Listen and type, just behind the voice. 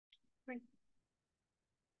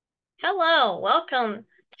Hello, welcome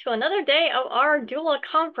to another day of our doula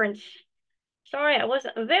conference. Sorry I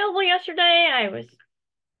wasn't available yesterday. I was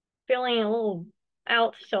feeling a little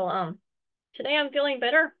out, so today I'm feeling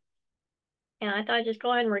better. And I thought I'd just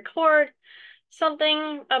go ahead and record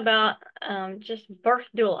something about just birth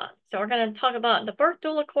doula. So we're going to talk about the birth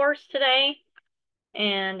doula course today.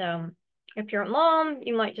 And if you're a mom,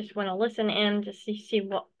 you might just want to listen in to see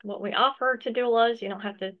what we offer to doulas. You don't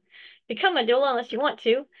have to become a doula unless you want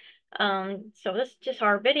to. So this is just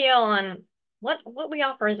our video on what we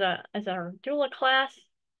offer as our doula class.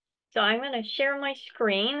 So I'm going to share my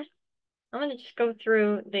screen. I'm going to just go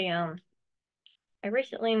through the I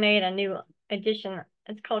recently made a new edition.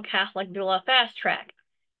 It's called Catholic Doula Fast Track.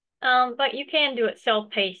 But you can do it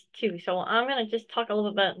self-paced too. So I'm going to just talk a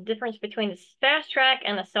little bit about the difference between the fast track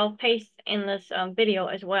and the self-paced in this video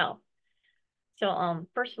as well. So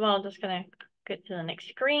first of all, I'm just going to get to the next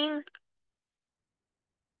screen.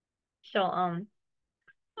 So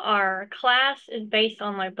our class is based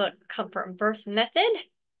on my book, Comfort and Birth Method.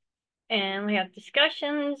 And we have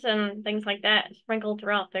discussions and things like that sprinkled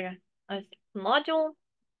throughout the module.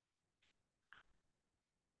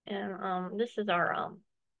 And this is our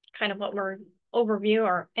kind of what we're overview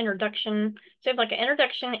or introduction. So we have like an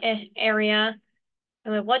introduction area.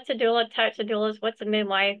 And then what's a doula, types of doulas, what's a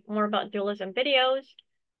midwife, more about doulas and videos.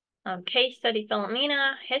 Case study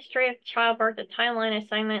Philomena, history of childbirth, a timeline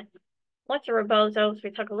assignment. What's a rebozo? So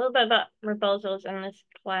we talk a little bit about rebozos in this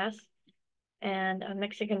class. And a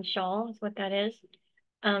Mexican shawl is what that is.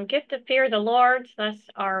 Gift of fear of the Lord. So that's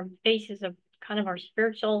our basis of kind of our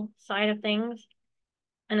spiritual side of things.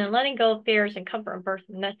 And then letting go of fears and comfort and birth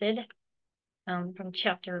method. Some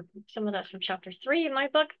of that's from chapter 3 in my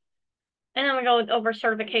book. And then we go over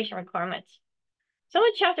certification requirements. So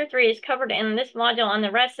in chapter 3 is covered in this module and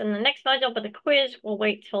the rest in the next module, but the quiz will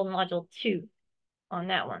wait till module 2 on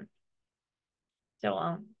that one. So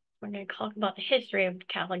we're going to talk about the history of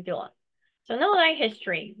Catholic doula. So know thy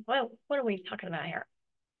history. What are we talking about here?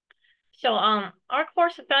 So our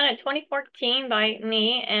course was founded in 2014 by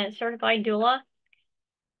me and certified doula.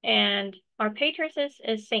 And our patroness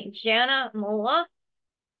is St. Gianna Mola.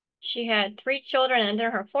 She had 3 children, and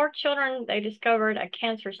during her 4th children, they discovered a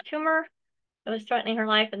cancerous tumor that was threatening her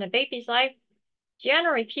life and the baby's life.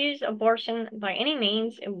 Gianna refused abortion by any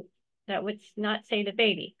means that would not save the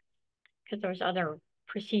baby, because there was other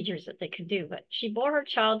procedures that they could do. But she bore her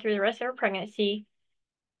child through the rest of her pregnancy,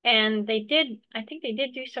 and I think they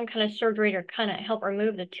did do some kind of surgery to kind of help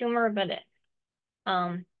remove the tumor, but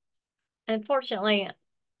unfortunately,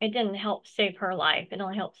 it didn't help save her life. It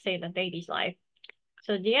only helped save the baby's life.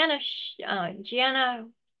 So Gianna,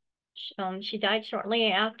 she died shortly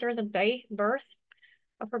after the birth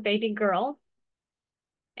of her baby girl.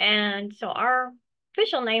 And so our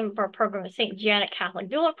official name of our program is St. Janet Catholic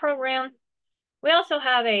Doula Program. We also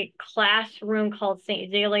have a classroom called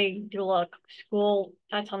St. Zélie Doula School.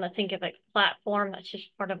 That's on the Think of It platform. That's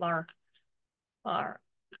just part of our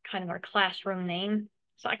kind of our classroom name.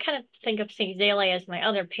 So I kind of think of St. Zélie as my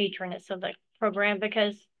other patroness of the program,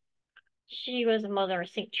 because she was a mother of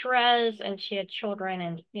St. Therese and she had children,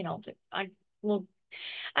 and you know, I don't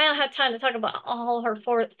have time to talk about all her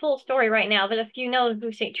full story right now, but if you know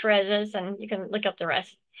who St. Therese is, and you can look up the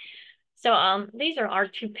rest. So these are our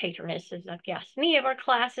 2 patronesses, if you ask me, of our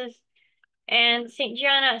classes. And St.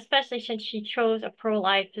 Gianna, especially since she chose a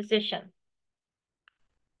pro-life position.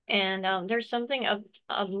 And there's something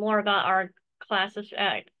of more about our classes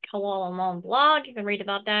at Kalala Mom blog. You can read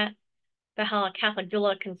about that, about how a Catholic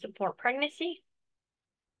doula can support pregnancy.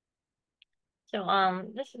 So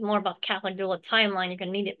this is more about Catholic doula timeline. You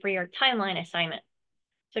can need it for your timeline assignment.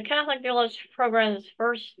 So Catholic doula's program's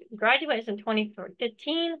first graduate is in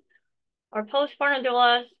 2015. Our postpartum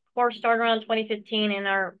doula course started around 2015, and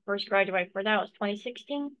our first graduate for that was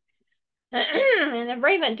 2016. And the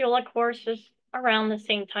Raven doula course is around the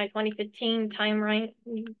same time, 2015 time, right?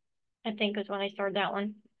 I think is when I started that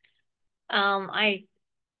one. I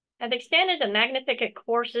have extended the Magnificat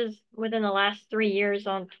courses within the last 3 years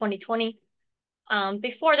on 2020.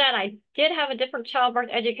 Before that, I did have a different childbirth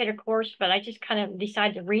educator course, but I just kind of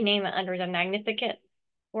decided to rename it under the Magnificat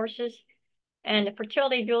courses. And the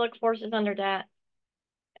fertility doula course is under that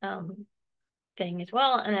thing as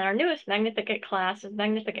well. And then our newest Magnificat class is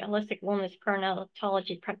Magnificat Holistic Wellness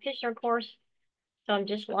Perinatology Practitioner course. So I'm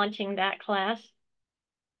just launching that class.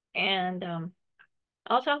 And I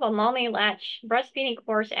also have a Mommy Latch breastfeeding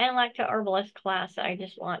course and Lacto Herbalist class that I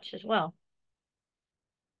just launched as well.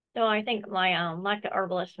 So I think my Lacto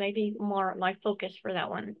Herbalist may be more my focus for that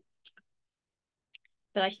one.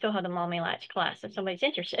 but I still have the mommy latch class if somebody's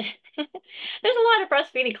interested. There's a lot of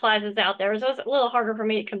breastfeeding classes out there, so it's a little harder for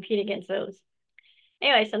me to compete against those.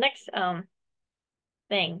 Anyway, so next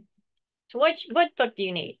thing. So what book do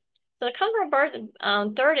you need? So the Comfort of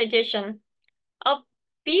Birth third edition, I'll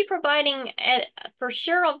be providing it for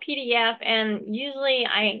sure on PDF, and usually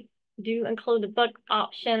I do include the book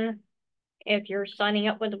option. If you're signing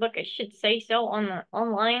up with the book, it should say so on the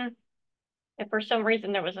online. If for some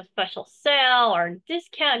reason there was a special sale or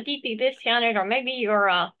discount, deeply discounted, or maybe you're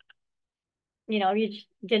you just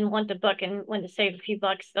didn't want the book and wanted to save a few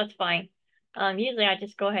bucks, that's fine. Usually I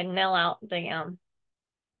just go ahead and mail out the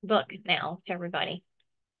book now to everybody.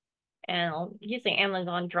 And I'll usually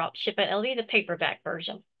Amazon drop ship it. It'll be the paperback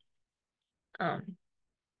version.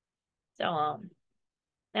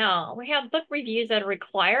 Now we have book reviews that are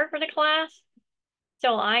required for the class.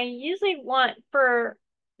 So I usually want for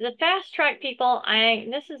the fast track people,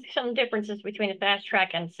 this is some differences between the fast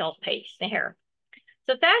track and self-paced here.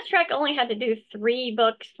 So fast track only had to do 3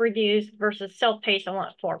 books reviews versus self-paced, I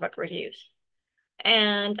want 4 book reviews.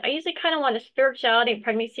 And I usually kind of want a spirituality and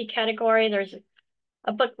pregnancy category. There's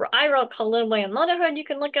a book I wrote called Little Way of Motherhood you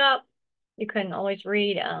can look up. You can always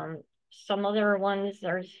read some other ones.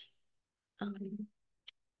 There's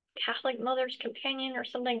Catholic Mother's Companion or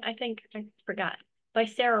something. I think I forgot, by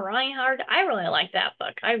Sarah Reinhardt. I really like that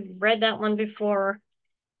book. I've read that one before.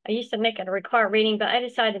 I used to make it a required reading, but I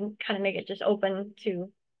decided to kind of make it just open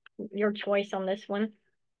to your choice on this one.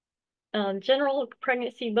 General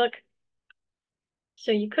pregnancy book.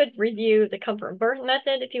 So you could review the Comfort of Birth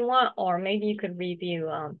method if you want, or maybe you could review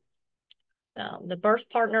the Birth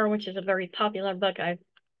Partner, which is a very popular book. I've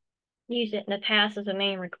used it in the past as a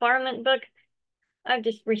main requirement book. I've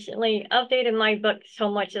just recently updated my book so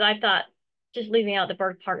much that I thought just leaving out the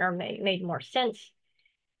Birth Partner made more sense.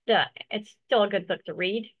 It's still a good book to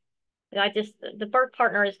read. The Birth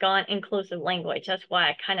Partner has gone inclusive language. That's why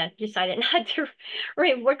I kind of decided not to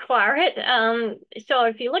require it. So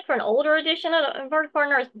if you look for an older edition of Birth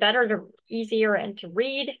Partner, it's better, easier, and to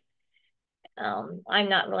read. I'm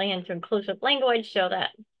not really into inclusive language, so that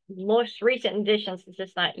most recent editions is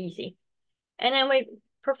just not easy. And then we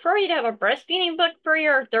prefer you to have a breastfeeding book for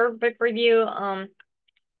your third book review,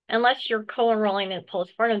 unless you're co-enrolling in a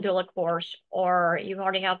postpartum doula course or you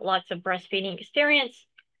already have lots of breastfeeding experience.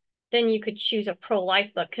 Then you could choose a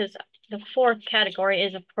pro-life book, because the 4th category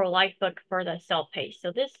is a pro-life book for the self-paced.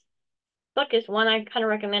 So this book is one I kind of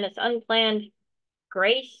recommend. It's Unplanned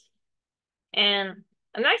Grace. And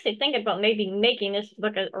I'm actually thinking about maybe making this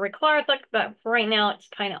book a required book, but for right now it's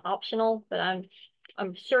kind of optional. But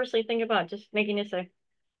I'm seriously thinking about just making this a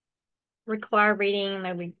required reading.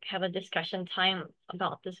 Maybe have a discussion time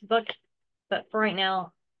about this book. But for right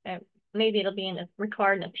now, maybe it'll be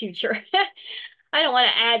required in the future. I don't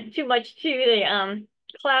want to add too much to the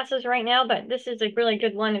classes right now, but this is a really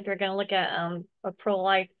good one if you're going to look at a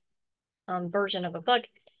pro-life version of a book,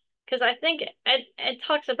 because I think it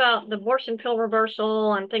talks about the abortion pill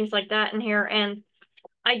reversal and things like that in here. And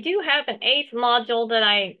I do have an 8th module that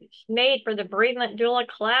I made for the bereavement doula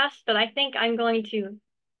class, but I think I'm going to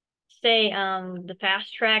say the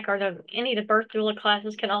fast track or any of the birth doula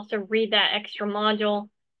classes can also read that extra module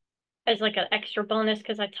as like an extra bonus,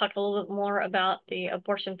 because I talk a little bit more about the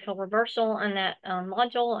abortion pill reversal in that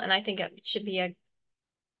module, and I think it should be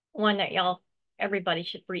one that everybody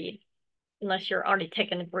should read, unless you're already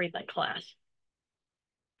taking the bereavement class.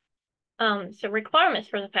 So requirements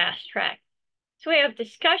for the fast track. So we have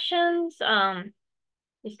discussions.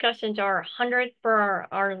 Discussions are 100 for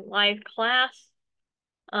our live class.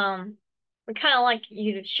 We kind of like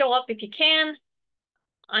you to show up if you can.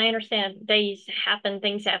 I understand days happen,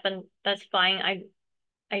 things happen. That's fine.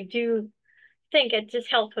 I do think it just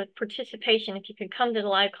helps with participation if you can come to the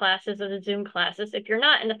live classes or the Zoom classes. If you're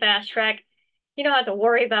not in the fast track, you don't have to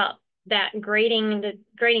worry about that grading. The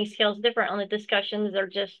grading scale is different on the discussions. They're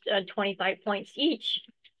just 25 points each,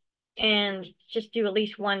 and just do at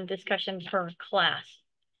least 1 discussion per class.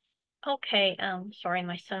 Okay, sorry,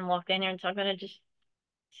 my son walked in here, and so I'm gonna just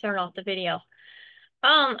turn off the video.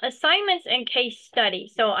 Assignments and case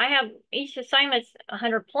study. So I have each assignment's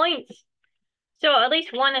 100 points. So at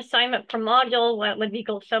least 1 assignment per module, that would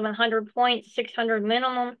equal 700 points, 600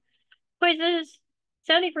 minimum. Quizzes,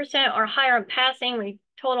 70% or higher in passing. We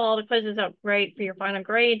total all the quizzes up grade for your final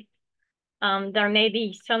grade. There may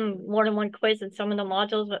be some more than 1 quiz in some of the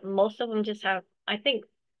modules, but most of them just have, I think,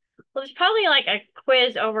 well, there's probably like a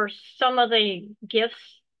quiz over some of the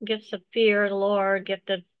gifts of fear, the Lord, gift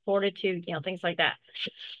of fortitude, things like that.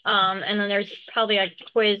 And then there's probably a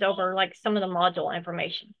quiz over like some of the module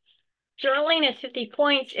information. Journaling is 50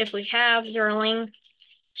 points if we have journaling.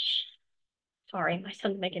 Sorry, my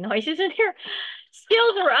son's making noises in here.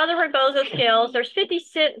 Skills or other proposal skills. There's 50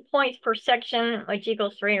 points per section, which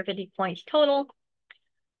equals 350 points total.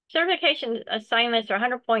 Certification assignments are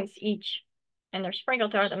 100 points each, and they're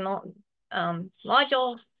sprinkled throughout the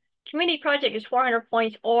module. Community project is 400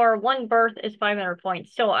 points, or one birth is 500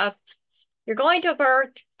 points. So if you're going to a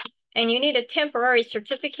birth and you need a temporary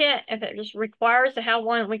certificate, if it just requires to have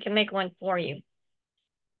one, we can make one for you.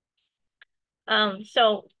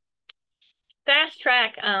 So fast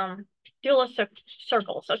track doula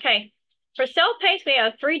circles. Okay. For self-paced, we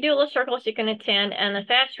have 3 doula circles you can attend, and the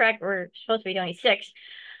fast track, we're supposed to be doing 6.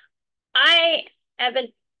 I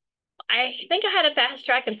think I had a fast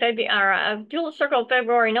track in February, or a doula circle in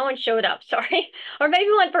February. No one showed up, sorry. Or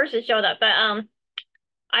maybe one person showed up, but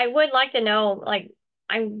I would like to know, like,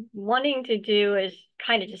 I'm wanting to do is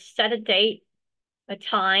kind of just set a date, a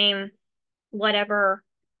time, whatever.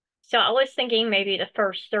 So I was thinking maybe the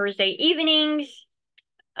first Thursday evenings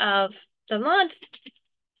of the month.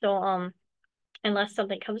 So unless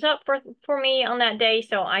something comes up for me on that day.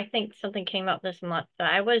 So I think something came up this month. So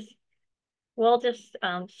we'll just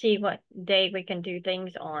see what day we can do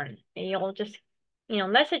things on. And you'll just,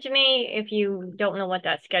 message me if you don't know what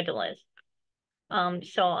that schedule is.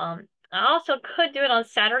 I also could do it on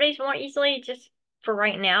Saturdays more easily, just for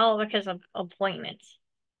right now because of appointments.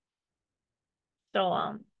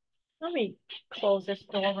 So let me close this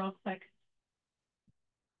door real quick.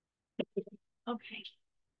 Okay.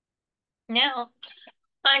 Now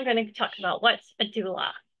I'm going to talk about what's a doula.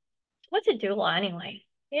 What's a doula anyway?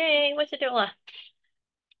 Yay, what's a doula?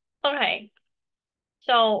 Okay.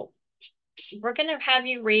 So we're going to have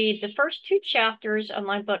you read the first 2 chapters of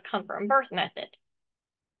my book, Comfort and Birth Method.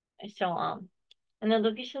 So, and then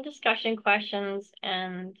there'll be some discussion questions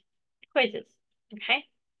and quizzes, okay?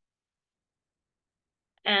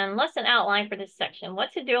 And lesson outline for this section.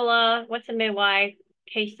 What's a doula? What's a midwife?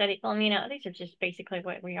 Case study. Well, these are just basically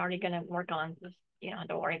what we're already going to work on. Just,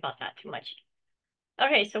 don't worry about that too much.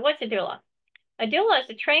 Okay, so what's a doula? A doula is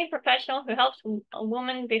a trained professional who helps a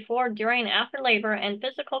woman before, during, and after labor in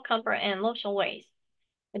physical, comfort, and emotional ways.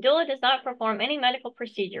 A doula does not perform any medical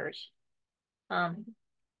procedures.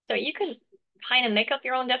 So you can kind of make up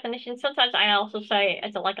your own definition. Sometimes I also say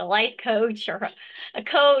it's like a life coach or a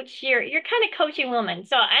coach. You're kind of coaching women.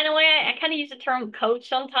 So in a way, I kind of use the term coach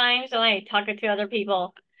sometimes when I talk to other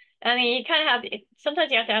people. I mean, you kind of have,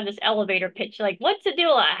 sometimes you have to have this elevator pitch, like, what's a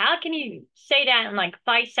doula? How can you say that in like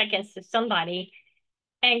 5 seconds to somebody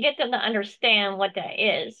and get them to understand what that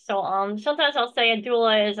is? So sometimes I'll say a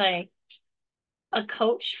doula is a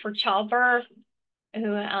coach for childbirth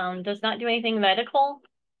who does not do anything medical.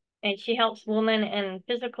 And she helps women in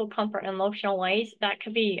physical, comfort, and emotional ways. That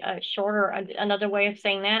could be a shorter, another way of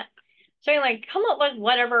saying that. So anyway, come up with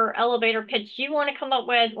whatever elevator pitch you want to come up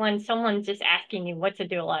with when someone's just asking you what's a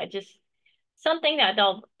doula. Just something that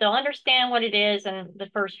they'll understand what it is in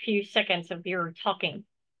the first few seconds of your talking.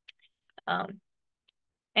 And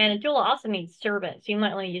a doula also means servant. So you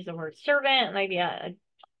might want to use the word servant. Maybe a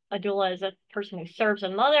doula is a person who serves a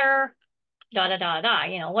mother.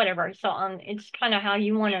 Whatever. So it's kind of how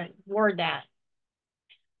you want to word that.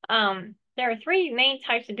 There are 3 main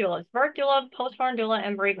types of doulas: birth doula, postpartum doula,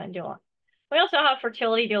 and bereavement doula. We also have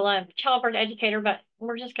fertility doula, childbirth educator, but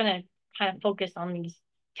we're just going to kind of focus on these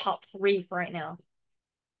top 3 for right now.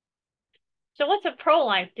 So what's a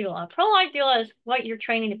pro-life doula? Pro-life doula is what you're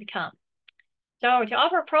training to become. So to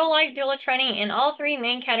offer pro-life doula training in all 3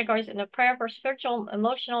 main categories in the prayer for spiritual,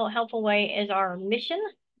 emotional, helpful way is our mission.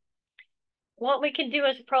 What we can do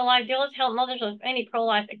as a pro-life doula is help mothers with any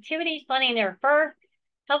pro-life activities, planning their birth,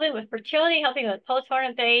 helping with fertility, helping with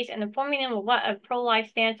postpartum phase, and informing them of what a pro-life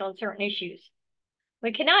stance on certain issues.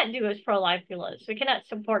 We cannot do as pro-life doulas. We cannot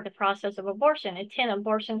support the process of abortion, attend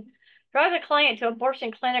abortion, drive a client to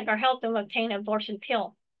abortion clinic, or help them obtain an abortion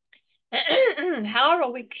pill.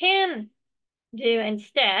 However, we can do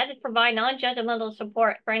instead provide non-judgmental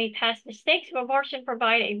support for any past mistakes of abortion,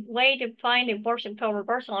 provide a way to find abortion pill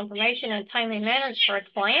reversal information in a timely manner for a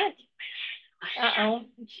client. I'm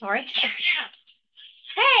sorry.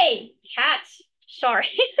 Hey, cats. Sorry,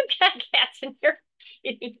 I've got cats in here.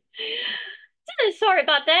 Sorry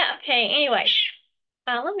about that. Okay, anyway.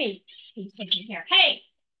 Let me see something here. Hey,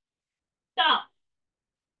 stop.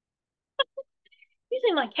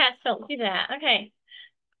 Usually my cats don't do that. Okay.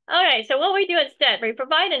 Okay, so what we do instead, we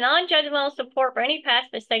provide a non-judgmental support for any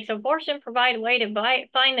past mistakes of abortion, provide a way to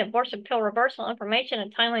find the abortion pill reversal information in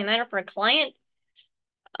a timely manner for a client.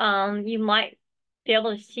 You might be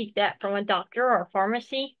able to seek that from a doctor or a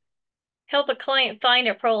pharmacy. Help a client find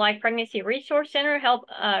a pro-life pregnancy resource center, help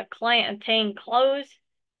a client obtain clothes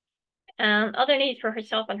Other needs for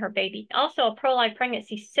herself and her baby. Also, a pro-life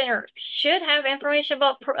pregnancy center should have information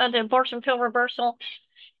about the abortion pill reversal.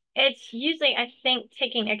 It's usually, I think,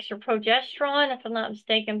 taking extra progesterone, if I'm not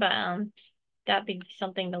mistaken, but that'd be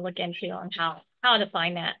something to look into on how to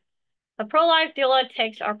find that. A pro-life doula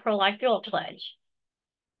takes our pro-life doula pledge.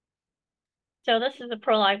 So this is a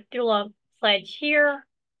pro-life doula pledge here.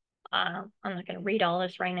 I'm not going to read all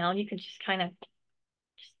this right now. You can just kind of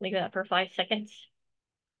just leave it up for 5 seconds.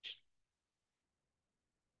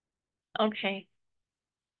 Okay.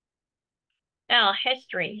 Now,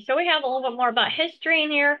 history. So we have a little bit more about history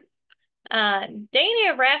in here.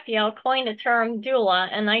 Dana Raphael coined the term doula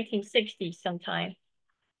in 1960 sometime.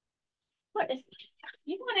 What is,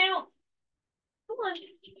 you want out? Come on.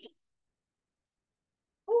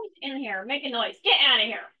 Who's in here making noise? Get out of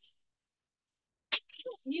here.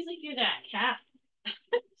 Usually do that, cat.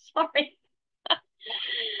 Sorry.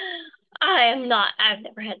 I've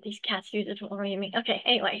never had these cats do this for me. Okay,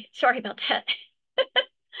 anyway, sorry about that.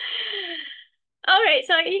 Okay,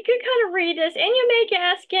 so you could kind of read this. Anya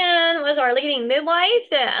Gaskin was our leading midwife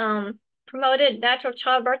that promoted natural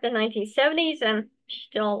childbirth in the 1970s, and she's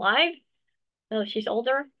still alive, though she's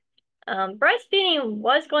older. Breastfeeding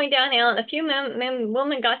was going downhill, and a few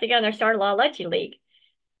women got together and started La Leche League.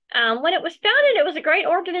 When it was founded, it was a great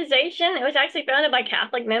organization. It was actually founded by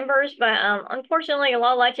Catholic members, but unfortunately,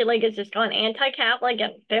 La Leche League has just gone anti-Catholic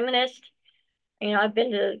and feminist. You know, I've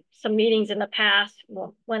been to some meetings in the past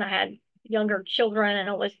when I had younger children and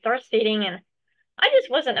it was breastfeeding, and I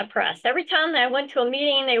just wasn't impressed. Every time that I went to a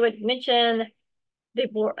meeting, they would mention the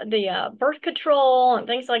birth control and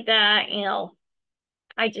things like that. You know,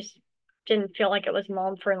 I just didn't feel like it was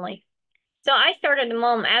mom friendly. So I started the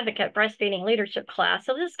Mom Advocate Breastfeeding Leadership class.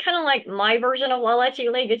 So this is kind of like my version of La Leche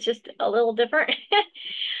League. It's just a little different.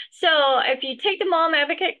 So if you take the Mom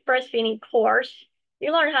Advocate Breastfeeding course,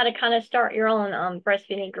 you learn how to kind of start your own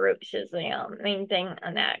breastfeeding groups is the main thing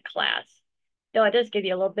on that class. Though it does give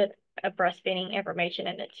you a little bit of breastfeeding information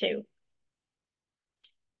in it too.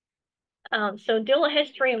 So doula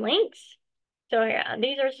history links. So yeah,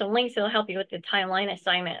 these are some links that will help you with the timeline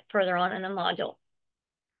assignment further on in the module.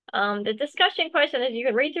 The discussion question is you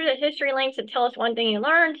can read through the history links and tell us one thing you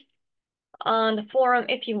learned on the forum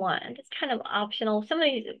if you want. And it's kind of optional. Some of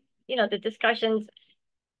these, you know, the discussions,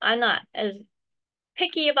 I'm not as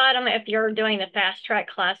picky about them. If you're doing the fast track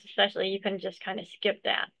class, especially, you can just kind of skip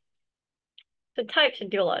that. So types of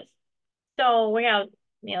doulas. So we have,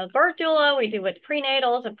 you know, birth doula, we do with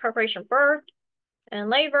prenatals and preparation for birth and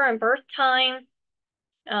labor and birth time.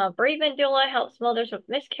 Bereavement doula helps mothers with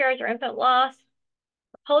miscarriage or infant loss.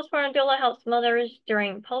 Postpartum doula helps mothers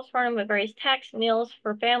during postpartum with various tasks, meals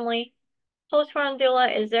for family. Postpartum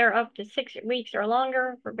doula is there up to 6 weeks or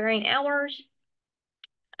longer for varying hours.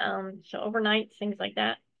 So overnight, things like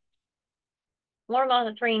that. More about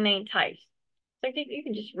the 3 main types. So I think you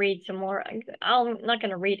can just read some more. I'm not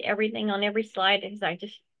going to read everything on every slide because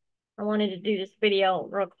I wanted to do this video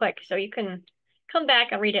real quick. So you can come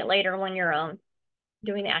back and read it later when you're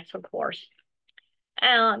doing the actual course.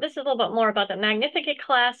 This is a little bit more about the Magnificent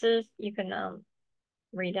classes. You can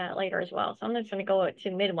read that later as well. So I'm just going to go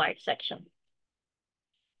to midwife section.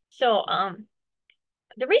 So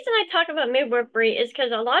the reason I talk about midwifery is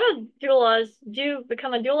because a lot of doulas do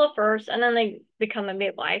become a doula first and then they become a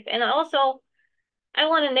midwife. And also, I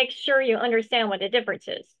want to make sure you understand what the difference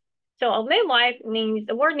is. So a midwife means,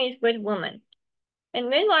 the word means with woman. And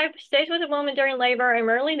midwife stays with a woman during labor and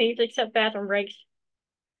rarely leaves except bathroom breaks.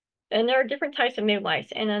 And there are different types of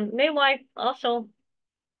midwives. And a midwife also,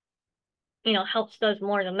 you know, does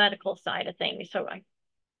more the medical side of things. So I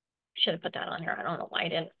should have put that on here. I don't know why I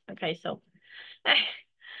didn't. Okay, so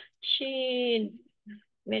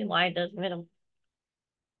midwife does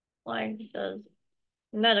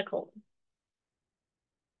medical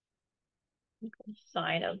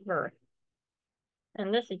side of birth.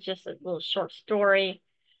 And this is just a little short story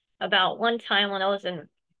about one time when I was in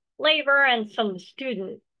labor and some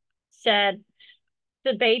student said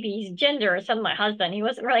the baby's gender or something. My husband, he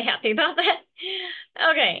wasn't really happy about that.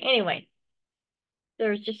 Okay, anyway,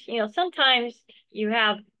 there's just, you know, sometimes you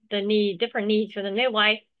have different needs for the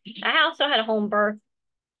midwife. I also had a home birth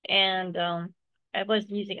and I was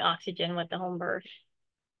using oxygen with the home birth.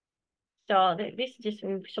 So this is just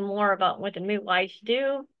some more about what the midwives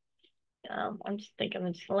do. I'm just thinking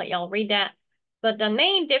I'm just gonna let y'all read that. But the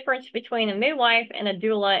main difference between a midwife and a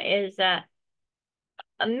doula is that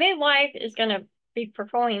a midwife is gonna be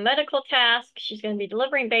performing medical tasks. She's gonna be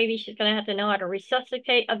delivering babies. She's gonna have to know how to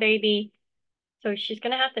resuscitate a baby. So she's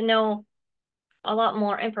gonna have to know a lot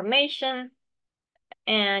more information.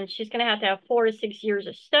 And she's gonna have to have 4 to 6 years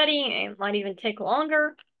of study. It might even take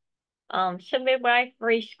longer. Some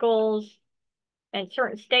midwifery schools and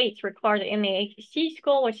certain states require the MAHC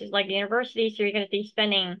school, which is like a university, so you're going to be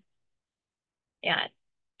spending, yeah,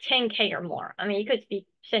 $10K or more. I mean, you could be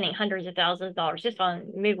spending hundreds of thousands of dollars just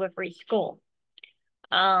on midwifery school.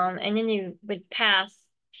 And then you would pass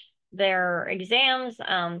their exams.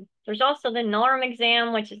 There's also the NARM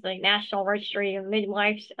exam, which is the National Registry of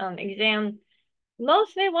Midwives exam.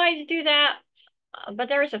 Most midwives do that, but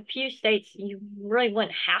there's a few states you really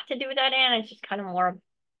wouldn't have to do that in. It's just kind of more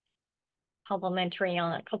complimentary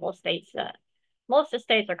on a couple of states that most of the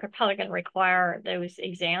states are probably going to require those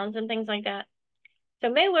exams and things like that. So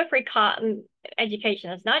midwifery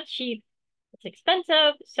education is not cheap. It's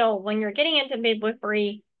expensive. So when you're getting into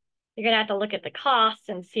midwifery, you're going to have to look at the costs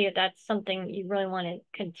and see if that's something you really want to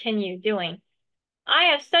continue doing.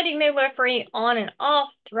 I have studied midwifery on and off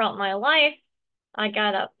throughout my life. I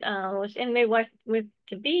got up, was in midwife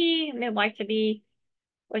to be,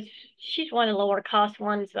 which she's one of the lower cost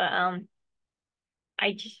ones, but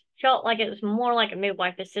I just felt like it was more like a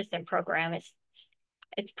midwife assistant program.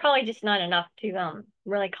 It's probably just not enough to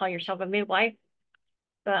really call yourself a midwife,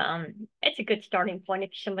 but it's a good starting point if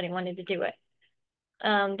somebody wanted to do it.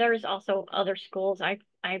 There's also other schools.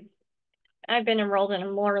 I've been enrolled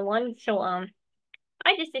in more than one, so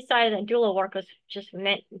I just decided that doula work was just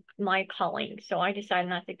meant my calling, so I decided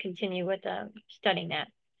not to continue with studying that.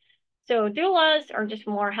 So doulas are just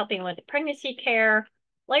more helping with pregnancy care,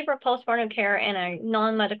 labor postpartum care in a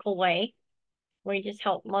non-medical way. We just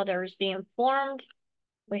help mothers be informed.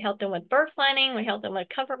 We help them with birth planning. We help them with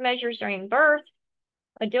comfort measures during birth.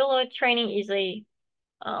 A doula training easily,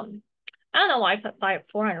 I don't know why I put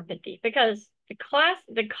 450 because the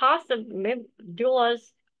cost of doulas,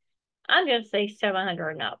 I'm going to say 700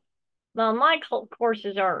 and up. Now, my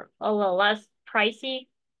courses are a little less pricey,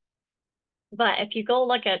 but if you go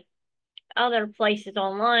look at other places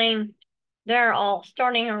online, they're all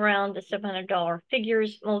starting around the $700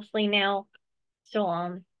 figures mostly now.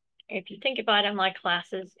 So if you think about it, my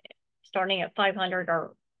classes starting at 500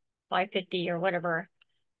 or 550 or whatever,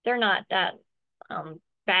 they're not that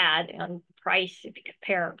bad on price if you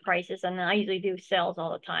compare prices. And I usually do sales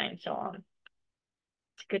all the time, so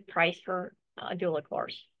it's a good price for a doula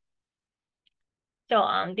course.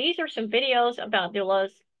 So these are some videos about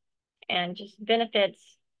doulas and just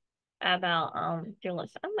benefits about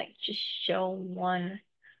doulas. I might just show one.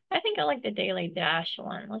 I think I like the Daily Dash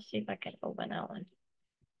one. Let's see if I can open that one.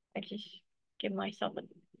 I just give myself a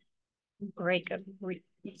break of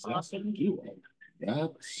Awesome duo.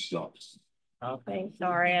 That sucks. Okay,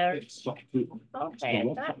 sorry. Okay, it's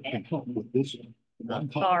not it. With this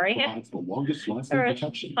one sorry. The longest lasting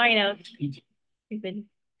protection. Kind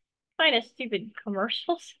of stupid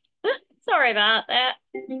commercials. Sorry about that.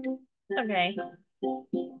 Okay.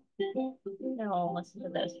 Now listen to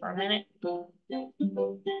this for a minute.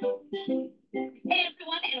 Hey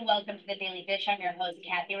everyone, and welcome to the Daily Dish. I'm your host,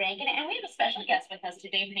 Kathy Rankin, and we have a special guest with us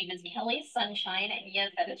today. Her name is Kelly Sunshine, and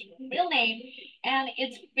yes, that is her real name, and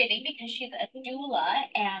it's fitting because she's a doula.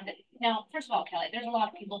 And now, first of all, Kelly, there's a lot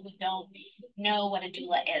of people who don't know what a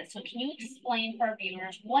doula is. So can you explain for our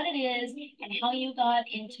viewers what it is and how you got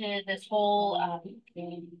into this whole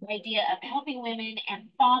idea of helping women and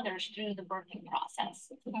fathers through the birthing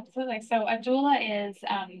process? Absolutely. So a doula is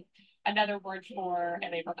another word for a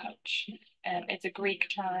labor coach. It's a Greek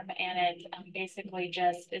term, and it basically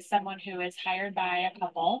just is someone who is hired by a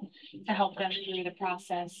couple to help them through the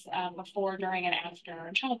process before, during, and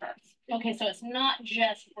after childbirth. Okay, so it's not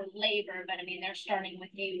just for labor, but I mean, they're starting with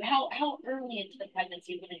you. How early into the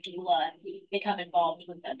pregnancy would a doula become involved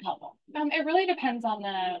with the couple? It really depends on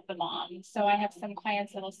the mom. So I have some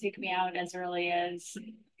clients that will seek me out as early as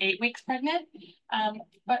 8 weeks pregnant.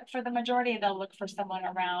 But for the majority, they'll look for someone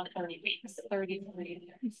around 30 weeks, 30.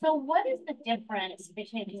 So what is the difference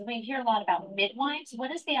between, because we hear a lot about midwives,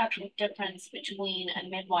 what is the actual difference between a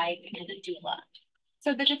midwife and a doula?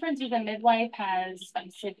 So the difference is a midwife has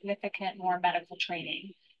significant more medical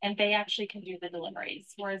training, and they actually can do the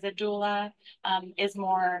deliveries, whereas a doula is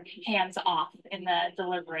more hands-off in the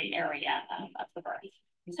delivery area of the birth.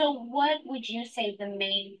 So what would you say the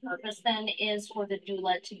main purpose then is for the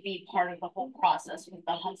doula to be part of the whole process with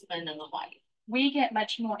the husband and the wife? We get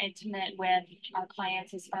much more intimate with our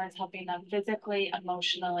clients as far as helping them physically,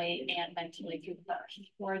 emotionally, and mentally through the birth.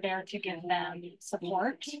 We're there to give them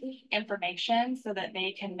support, information, so that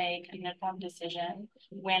they can make an informed decision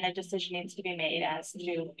when a decision needs to be made as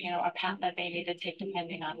to, a path that they need to take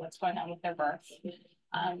depending on what's going on with their birth.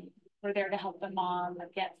 we're there to help the mom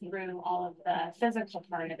get through all of the physical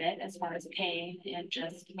part of it as far as pain and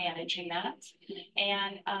just managing that.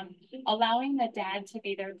 And allowing the dad to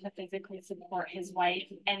be there to physically support his wife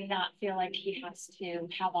and not feel like he has to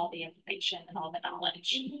have all the information and all the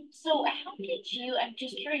knowledge. So how did you, I'm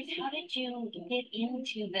just curious, how did you get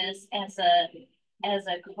into this as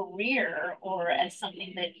a career or as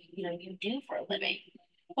something that you do for a living?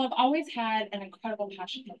 Well, I've always had an incredible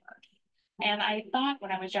passion for birth. And I thought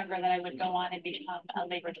when I was younger that I would go on and become a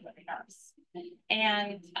labor delivery nurse.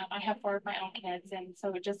 And I have 4 of my own kids. And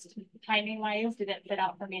so just timing wise, didn't fit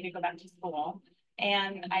out for me to go back to school.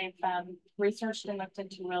 And I've researched and looked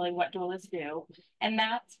into really what doulas do. And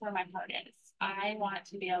that's where my heart is. I want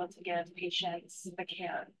to be able to give patients the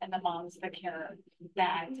care and the moms the care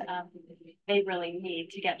that they really need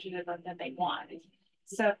to get through the birth that they want.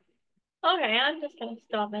 So, okay, I'm just going to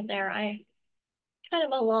stop it there. Kind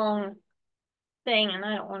of a long thing, and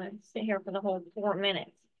I don't want to sit here for the whole 4 minutes.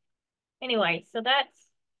 Anyway, so that's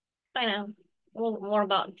kind of a little bit more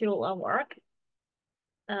about doula work.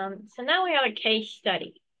 So now we have a case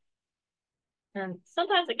study. And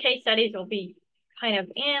sometimes the case studies will be kind of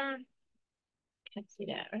can't see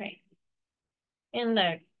that, okay.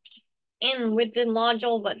 With the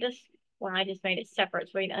module, but this one I just made it separate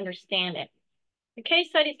so we can understand it. The case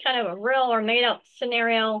study is kind of a real or made up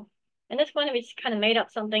scenario. And this one is kind of made up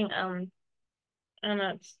something. And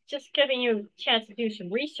it's just giving you a chance to do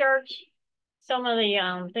some research. Some of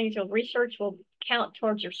the things you'll research will count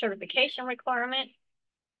towards your certification requirement.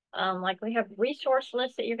 Like we have resource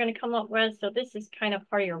lists that you're going to come up with. So this is kind of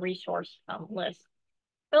part of your resource list.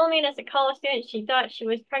 Philomene, as a college student, she thought she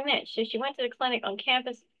was pregnant. So she went to the clinic on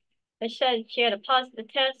campus. They said she had a positive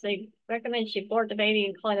test. They recommended she abort the baby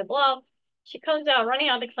and call it a blow. She comes out running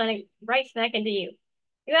out of the clinic right smack into you.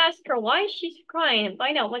 You ask her why she's crying and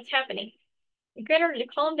find out what's happening. You get her to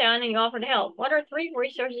calm down and you offer to help. What are 3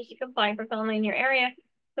 resources you can find for Philomene in your area,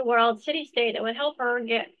 the world, city, state that would help her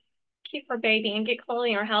keep her baby and get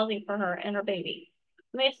clothing or housing for her and her baby?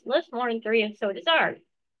 You may list more than 3 if so desired.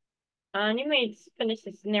 And you may finish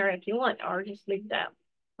the scenario if you want, or just leave that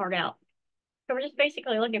part out. So we're just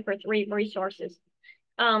basically looking for 3 resources.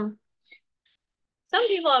 Some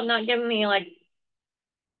people have not given me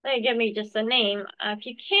they give me just a name. If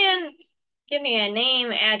you can give me a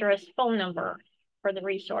name, address, phone number for the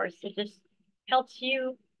resource, it just helps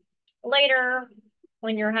you later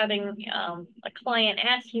when you're having a client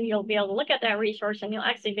ask you, you'll be able to look at that resource and you'll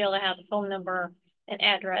actually be able to have the phone number and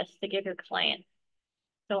address to give your client.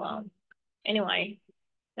 So anyway,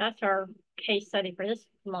 that's our case study for this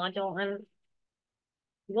module. And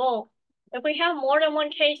if we have more than 1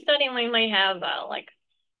 case study, we may have like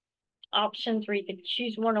options where you can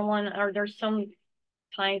choose more than 1, or there's some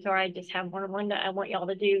times where I just have more than 1 that I want y'all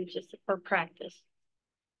to do just for practice.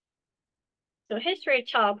 So history of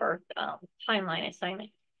childbirth timeline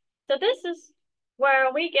assignment. So this is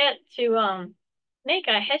where we get to make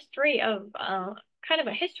a history of kind of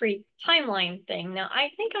a history timeline thing. Now I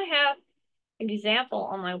think I have an example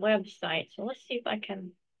on my website. So let's see if I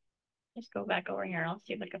can. Let's go back over here. I'll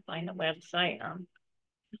see if I can find the website.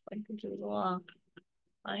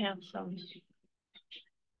 I have some.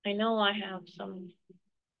 I know I have some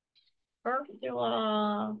Birth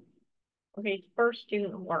Doula. Okay, first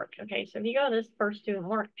student work. Okay, so if you go to this first student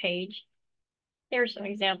work page, here's some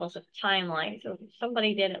examples of timelines. So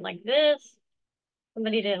somebody did it like this.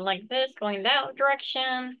 Somebody did it like this, going that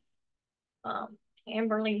direction.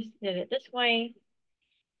 Amberly did it this way.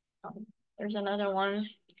 There's another one.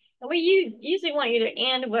 And we usually want you to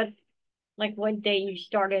end with like what day you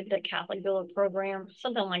started the Catholic Doula program,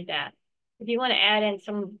 something like that. If you want to add in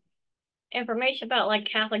some information about like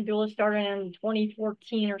Catholic Doula started in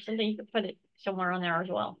 2014 or something, you can put it somewhere on there as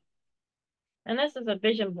well. And this is a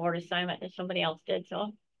vision board assignment that somebody else did,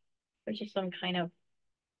 so there's just some kind of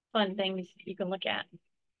fun things you can look at.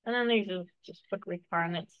 And then these are just book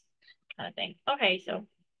requirements kind of thing. Okay, so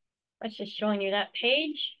that's just showing you that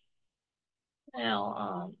page.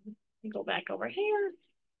 Now, go back over here.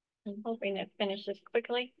 I'm hoping to finish this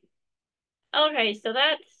quickly. Okay, so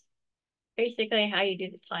that's basically how you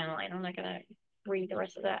do the timeline. I'm not gonna read the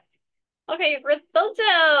rest of that. Okay,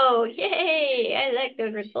 rebozo! Yay! I like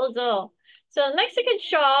the rebozo. So Mexican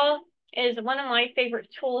shawl is one of my favorite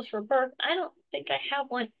tools for birth. I don't think I have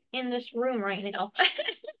one in this room right now.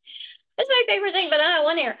 That's my favorite thing, but I don't have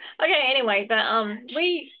one here. Okay, anyway, but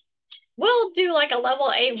we'll do like a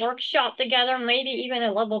level A workshop together, maybe even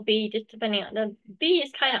a level B, just depending on the B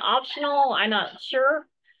is kind of optional. I'm not sure.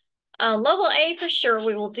 Level A for sure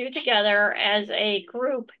we will do together as a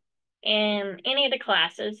group in any of the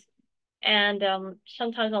classes. And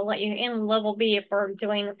sometimes I'll let you in level B if we're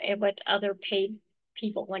doing it with other paid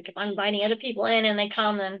people. Like if I'm inviting other people in and they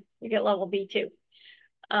come, then you get level B too.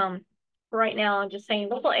 Right now, I'm just saying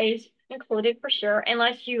level A is included for sure,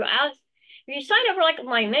 unless you ask. If you sign up for like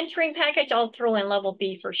my mentoring package, I'll throw in level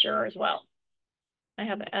B for sure as well. I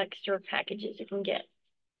have extra packages you can get.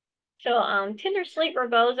 So Tender Sleep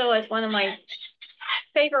Rebozo is one of my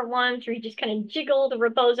favorite ones where you just kind of jiggle the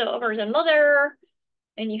rebozo over the mother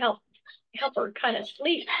and you help her kind of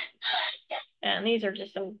sleep. And these are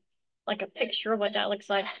just some, like a picture of what that looks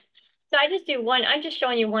like. So I just do one, I'm just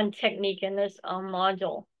showing you one technique in this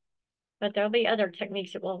module, but there'll be other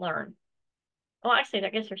techniques that we'll learn. Well, actually, I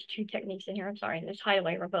guess there's two techniques in here. I'm sorry, there's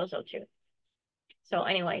hideaway rebozo too. So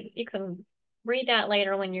anyway, you can read that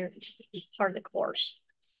later when you're part of the course.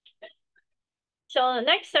 So the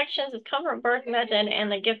next section is Comfort Birth Method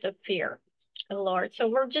and the Gift of Fear of the Lord. So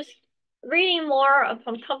we're just reading more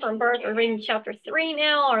from Comfort Birth. We're reading chapter 3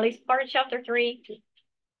 now, or at least part of chapter 3.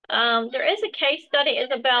 There is a case study.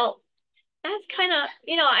 It's about, that's kind of,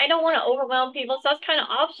 I don't want to overwhelm people, so that's kind of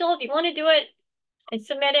optional. If you want to do it and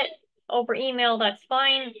submit it over email, that's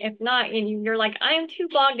fine. If not, and you're like, I'm too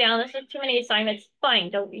bogged down, this is too many assignments,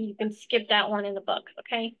 fine. You can skip that one in the book,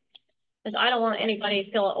 okay? Because I don't want anybody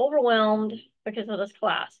to feel overwhelmed because of this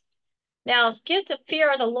class. Now, Gift of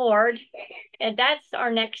Fear of the Lord, and that's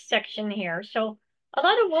our next section here. So a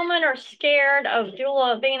lot of women are scared of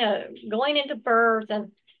doula going into birth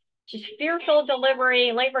and just fearful of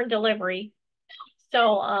delivery, labor and delivery.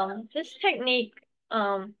 So this technique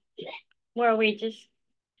where we're just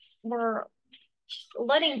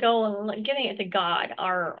letting go and giving it to God,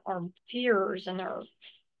 our fears and our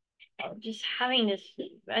just having this,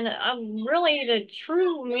 and really the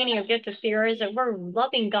true meaning of Gift of Fear is that we're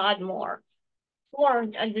loving God more, or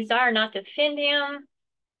a desire not to offend him.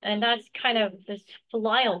 And that's kind of this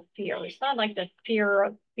filial fear. It's not like the fear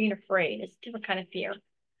of being afraid. It's a different kind of fear.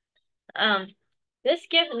 This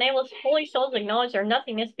gift enables holy souls to acknowledge their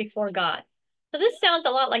nothingness before God. So this sounds a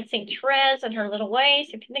lot like St. Therese and her little ways.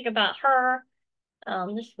 If you think about her,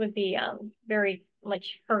 this would be very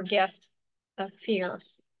much her gift of fear.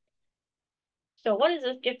 So what does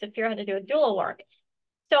this gift of fear have to do with doula work?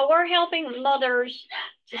 So we're helping mothers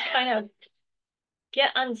just kind of get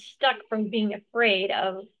unstuck from being afraid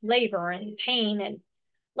of labor and pain and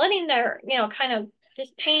letting their, kind of this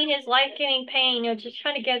pain is life-giving pain, just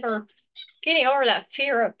trying to getting over that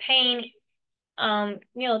fear of pain.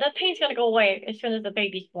 That pain's gonna go away as soon as the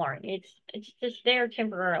baby's born. It's just there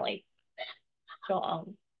temporarily.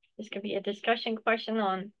 So this could be a discussion question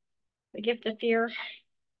on the gift of fear.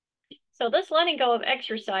 So this letting go of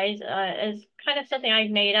exercise is kind of something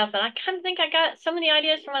I've made up, and I kind of think I got some of the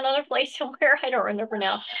ideas from another place somewhere. I don't remember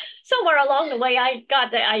now. Somewhere along the way, I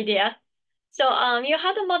got the idea. So you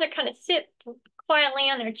have the mother kind of sit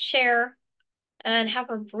quietly on their chair and have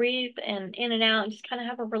her breathe and in and out, and just kind of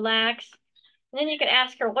have her relax. And then you can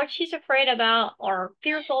ask her what she's afraid about or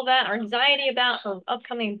fearful about or anxiety about her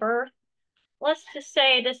upcoming birth. Let's just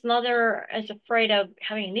say this mother is afraid of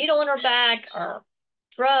having a needle in her back or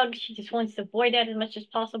drugs. She just wants to avoid that as much as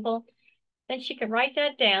possible. Then she can write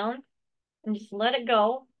that down and just let it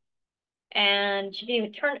go. And she can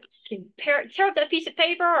even tear up that piece of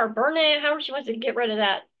paper or burn it, however she wants to get rid of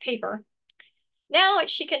that paper. Now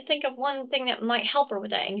she can think of one thing that might help her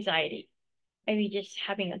with that anxiety. Maybe just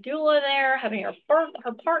having a doula there, having her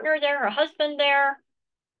partner there, her husband there.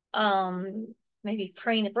 Maybe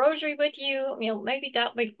praying the rosary with you. Maybe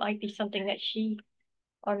that might be something that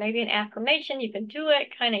or maybe an affirmation. You can do it,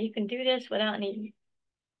 you can do this without any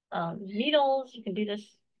needles. You can do this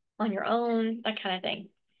on your own, that kind of thing.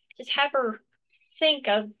 Just have her think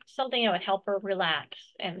of something that would help her relax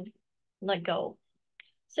and let go.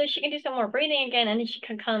 So she can do some more breathing again, and then she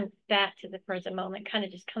can come back to the present moment, kind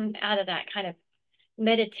of just come out of that kind of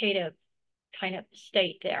meditative kind of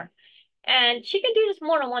state there. And she can do this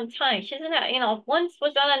more than one time. She doesn't have, once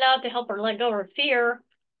was not enough to help her let go of her fear.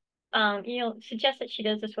 Suggest that she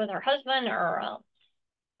does this with her husband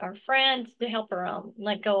or friends to help her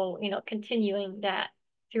let go, continuing that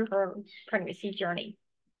through her pregnancy journey.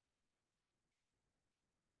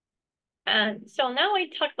 And so now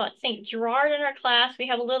we talk about St. Gerard in our class. We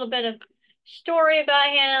have a little bit of story about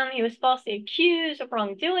him. He was falsely accused of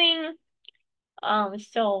wrongdoing.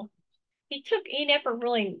 So he never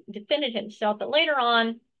really defended himself, but later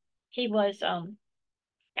on he was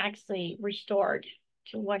actually restored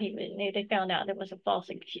to what he was. They found out there was a false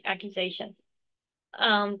accusation.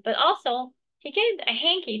 But also he gave a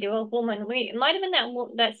hanky to a woman. It might have been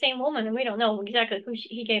that same woman, and we don't know exactly who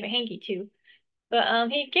he gave a hanky to. But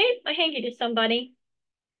he gave a hanky to somebody,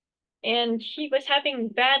 and she was having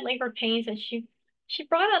bad labor pains, and she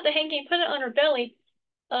brought out the hanky, put it on her belly,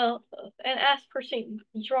 and asked for St.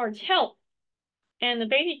 Gerard's help. And the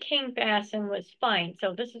baby came fast and was fine.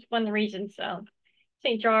 So this is one of the reasons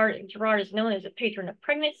St. Gerard is known as a patron of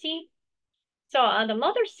pregnancy. So the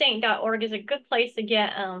mothersaint.org is a good place to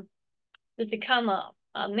get to become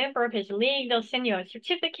a member of his league. They'll send you a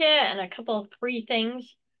certificate and a couple of free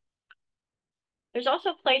things. There's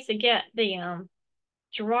also a place to get the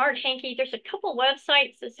Gerard hanky. There's a couple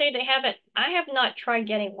websites that say they have it. I have not tried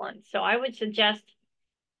getting one, so I would suggest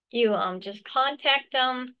you just contact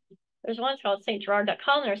them. There's one called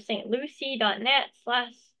stgerard.com. There's stlucy.net/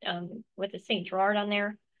 with the St. Gerard on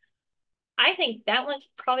there. I think that one's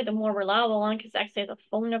probably the more reliable one because actually the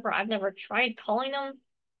phone number, I've never tried calling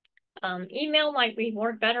them. Email might be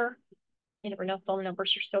more better. You never know, phone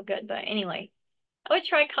numbers are still good, but anyway, I would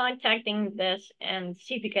try contacting this and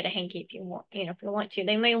see if you get a hanky if you want, if you want to.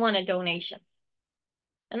 They may want a donation.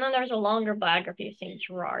 And then there's a longer biography of St.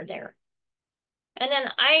 Gerard there. And then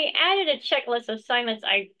I added a checklist of assignments.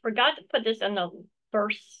 I forgot to put this in the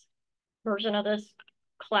first version of this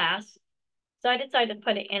class. So I decided to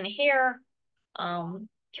put it in here.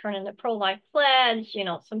 Turn in the pro-life pledge,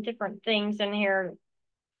 some different things in here.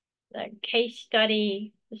 The case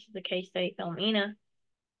study. This is the case study, Philomena.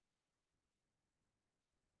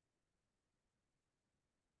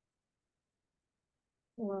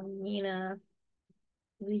 Philomena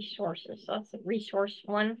resources. So that's the resource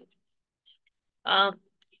one. I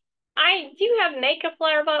do have makeup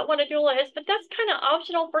flyer about what a doula is, but that's kind of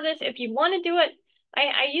optional for this. If you want to do it,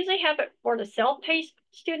 I usually have it for the self-paced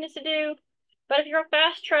students to do. But if you're a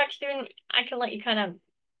fast track student, I can let you kind of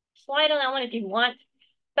slide on that one if you want.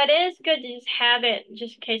 But it is good to just have it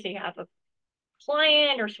just in case you have a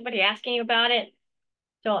client or somebody asking you about it.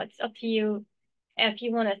 So it's up to you if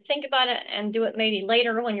you want to think about it and do it maybe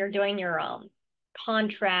later when you're doing your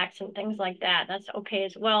contracts and things like that. That's okay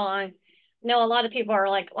as well. I know a lot of people are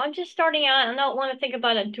like, well, I'm just starting out and I don't want to think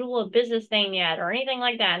about a doula business name yet or anything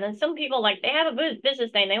like that. And then some people, like, they have a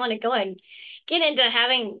business name. They want to go and get into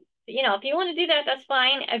having, if you want to do that, that's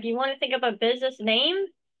fine. If you want to think of a business name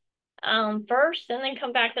first and then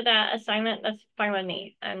come back to that assignment, that's fine with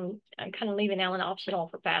me. I'm kind of leaving that one optional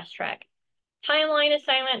for fast track. Timeline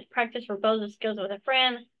assignment, practice rebozo skills with a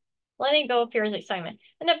friend. Letting go of fears assignment.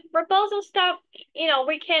 And the rebozo stuff,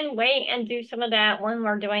 we can wait and do some of that when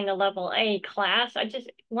we're doing the level A class. I just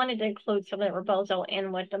wanted to include some of the rebozo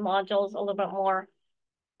in with the modules a little bit more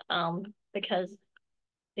because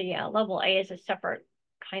the level A is a separate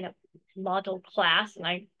kind of module class, and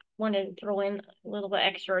I wanted to throw in a little bit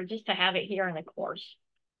extra just to have it here in the course.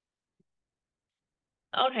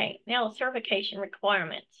 Okay, now certification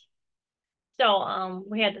requirements. So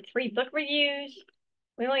we had the 3 book reviews.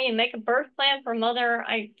 We want you to make a birth plan for mother.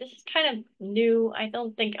 This is kind of new. I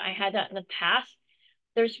don't think I had that in the past.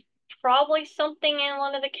 There's probably something in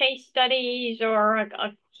one of the case studies or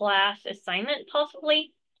a class assignment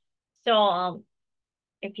possibly. So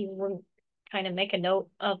if you would kind of make a note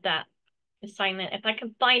of that assignment, if I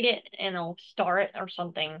can find it, and I'll star it or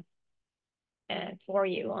something for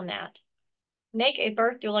you on that. Make a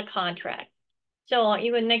birth doula contract. So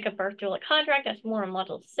you would make a birth doula contract. That's more in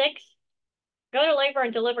module 6. Go to labor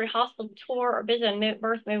and delivery hospital tour or visit a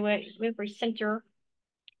birth midwifery center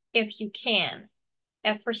if you can.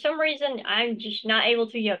 If for some reason I'm just not able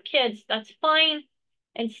to, you have kids, that's fine.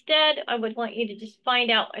 Instead, I would want you to just find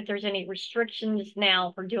out if there's any restrictions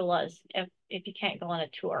now for doulas if you can't go on a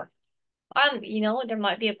tour. There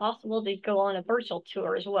might be a possibility to go on a virtual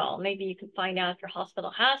tour as well. Maybe you can find out if your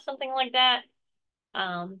hospital has something like that.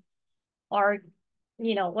 Or,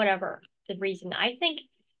 whatever the reason. I think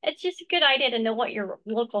it's just a good idea to know what your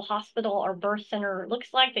local hospital or birth center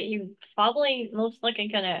looks like that you probably most likely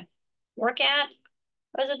going to work at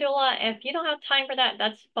as a doula. If you don't have time for that,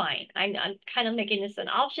 that's fine. I'm kind of making this an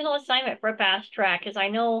optional assignment for a fast track because I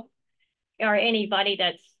know, or anybody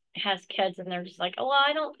that has kids and they're just like, oh, well,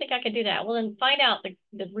 I don't think I could do that. Well, then find out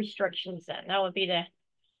the restrictions then. That would be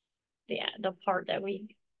the part that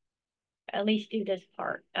we at least do this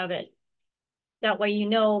part of it. That way,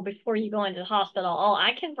 before you go into the hospital, oh,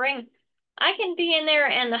 I can be in there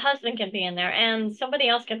and the husband can be in there and somebody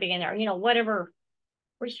else can be in there, whatever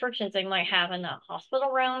restrictions they might have in the hospital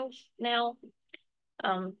rooms now.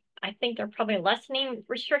 I think they're probably lessening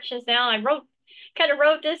restrictions now. I kind of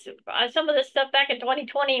wrote this, some of this stuff back in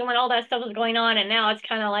 2020 when all that stuff was going on. And now it's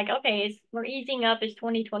kind of like, okay, we're easing up. It's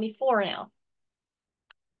 2024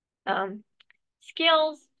 now.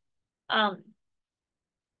 Skills.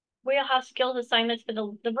 We'll have skills assignments for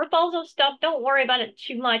the rebozo stuff. Don't worry about it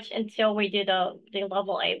too much until we do the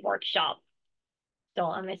level A workshop.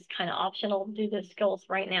 So it's kind of optional to do the skills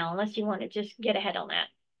right now, unless you want to just get ahead on that.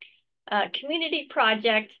 Community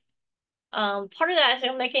project. Part of that is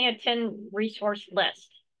I'm making a 10 resource list.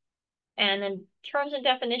 And then terms and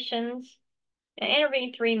definitions, and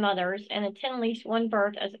interviewing 3 mothers, and attend at least 1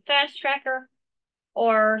 birth as a fast tracker,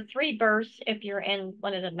 or 3 births if you're in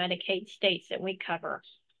one of the Medicaid states that we cover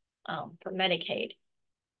for Medicaid.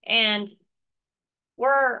 And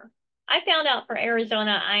I found out for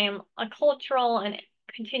Arizona, I am a cultural and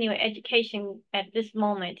continuing education at this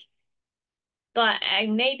moment, but I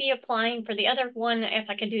may be applying for the other one if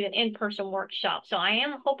I can do an in-person workshop. So I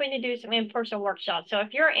am hoping to do some in-person workshops. So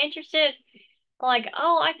if you're interested, like,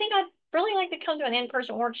 oh, I think I'd really like to come to an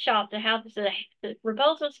in-person workshop to have the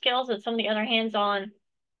proposal skills and some of the other hands-on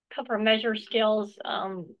cover measure skills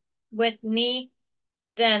with me,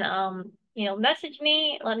 then message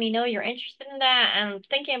me, let me know you're interested in that. And I'm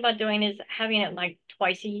thinking about doing is having it like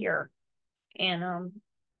twice a year, and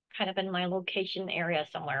kind of in my location area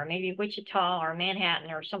somewhere, maybe Wichita or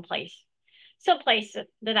Manhattan or someplace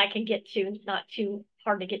that I can get to, not too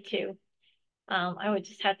hard to get to. I would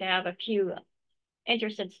just have to have a few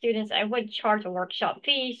interested students. I would charge a workshop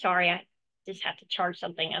fee. Sorry, I just have to charge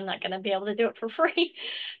something. I'm not going to be able to do it for free,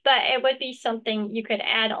 but it would be something you could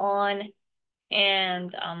add on.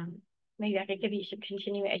 And maybe I could give you some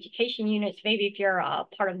continuing education units. Maybe if you're a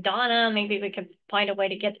part of Donna, maybe we could find a way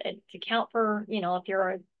to get it to count for, if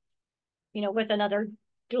you're, with another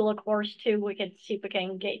doula course too, we could see if we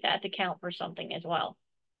can get that to count for something as well.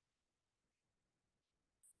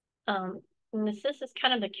 And this is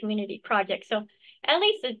kind of the community project. So at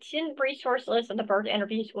least the 10 resource list and the birth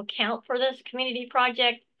interviews will count for this community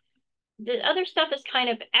project. The other stuff is kind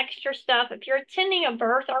of extra stuff. If you're attending a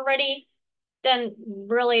birth already, then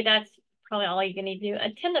really that's probably all you need to do.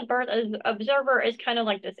 Attend the birth as observer is kind of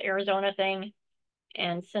like this Arizona thing.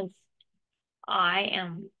 And since I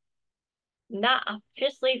am not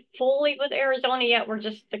officially fully with Arizona yet, we're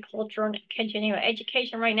just the culture and continuing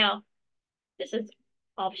education right now. This is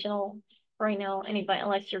optional right now, anybody,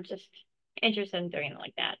 unless you're just interested in doing it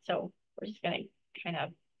like that. So we're just going to kind of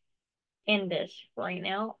end this right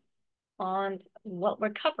now on what we're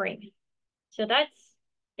covering. So that's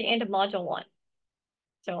the end of module 1.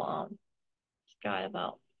 So it's got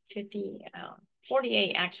about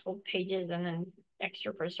 48 actual pages and then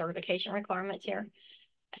extra for certification requirements here.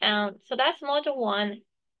 So that's module 1.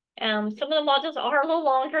 Some of the modules are a little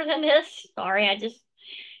longer than this. Sorry,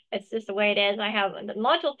 it's just the way it is. The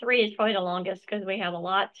module 3 is probably the longest because we have a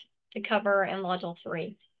lot to cover in module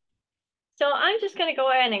 3. So I'm just going to go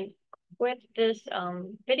ahead and quit this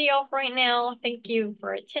video right now. Thank you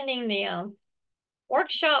for attending the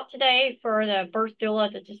workshop today for the birth doula,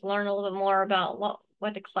 to just learn a little bit more about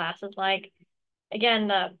what the class is like. Again,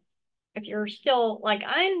 if you're still like,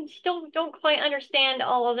 I still don't quite understand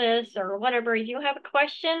all of this or whatever, if you have a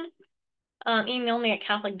question, email me at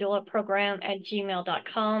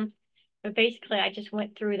catholicdoulaprogram@gmail.com. But basically, I just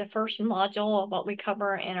went through the first module of what we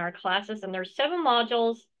cover in our classes, and there's 7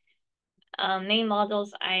 modules, main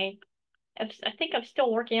modules. I think I'm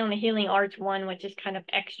still working on the healing arts one, which is kind of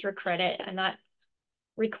extra credit. I'm not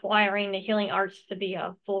requiring the healing arts to be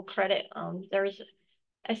a full credit. There's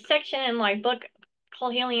a section in my book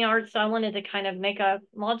called healing arts, so I wanted to kind of make a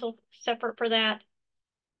module separate for that.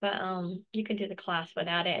 But you can do the class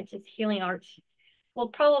without it. It's just healing arts. Will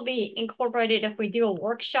probably be incorporated if we do a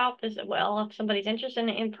workshop as well. If somebody's interested in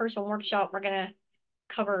an in-person workshop, we're going to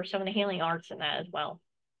cover some of the healing arts in that as well.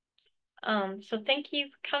 So thank you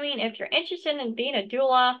for coming. If you're interested in being a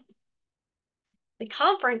doula, the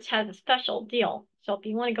conference has a special deal. So if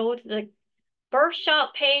you want to go to the birth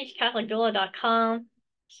shop page,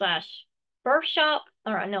 catholicdoula.com/birth shop,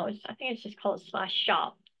 or no, I think it's just called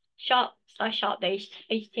 /shop,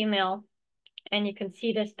 shop/shop-html, and you can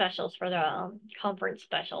see the specials for the conference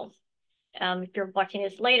specials. If you're watching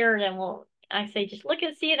this later, then I say just look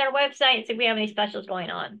and see at our website and see if we have any specials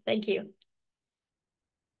going on. Thank you.